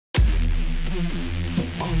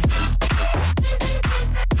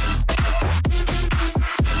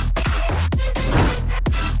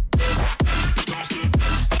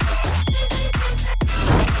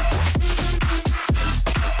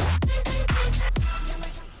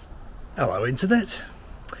Hello internet.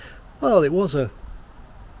 Well, it was a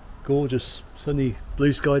gorgeous sunny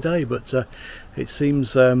blue sky day, but it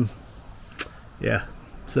seems yeah,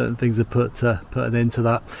 certain things have put an end to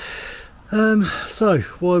that. So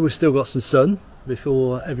while we've still got some sun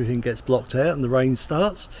before everything gets blocked out and the rain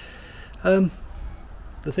starts, the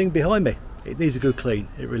thing behind me, it needs a good clean,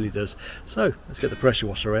 it really does. So let's get the pressure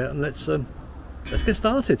washer out and let's get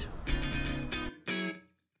started.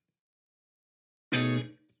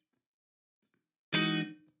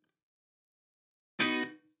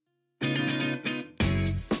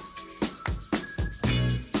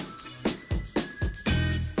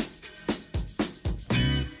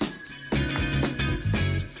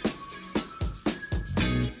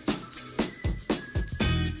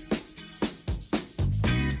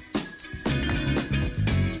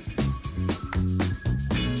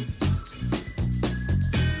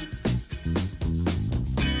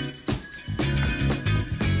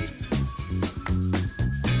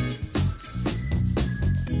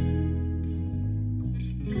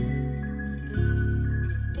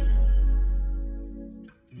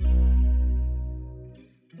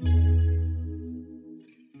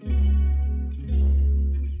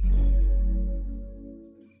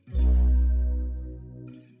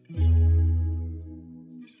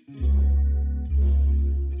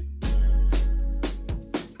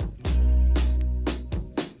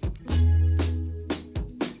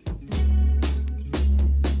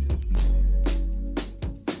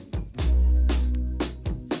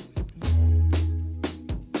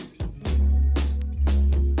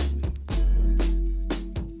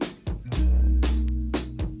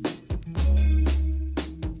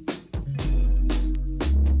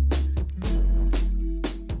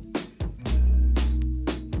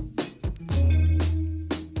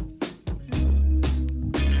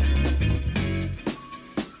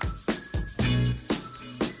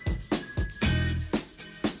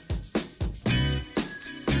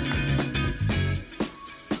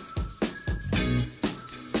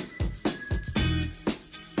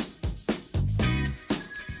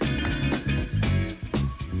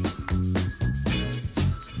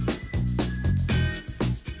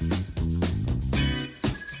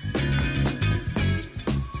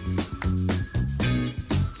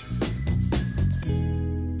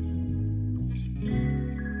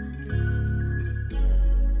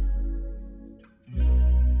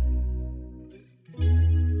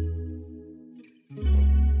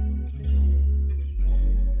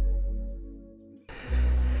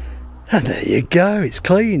 And there you go, it's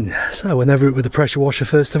clean. So went over it with the pressure washer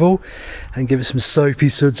first of all and give it some soapy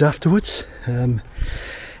suds afterwards.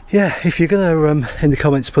 Yeah, if you're going to in the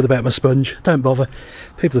comments put about my sponge, don't bother.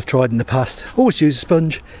 People have tried in the past. Always use a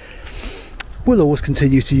sponge. We'll always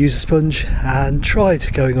continue to use a sponge, and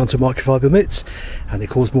tried going onto microfiber mitts and they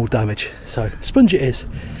cause more damage. So sponge it is.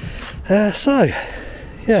 So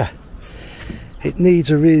yeah, it needs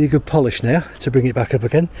a really good polish now to bring it back up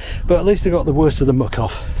again, but at least I got the worst of the muck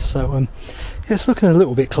off. So yeah, it's looking a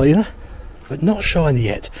little bit cleaner, but not shiny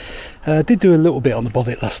yet. Did do a little bit on the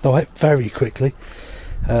bonnet last night, very quickly,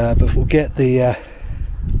 but we'll get the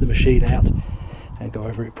machine out and go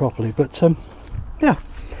over it properly. But yeah,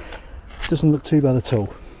 doesn't look too bad at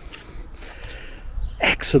all.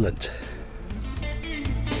 Excellent.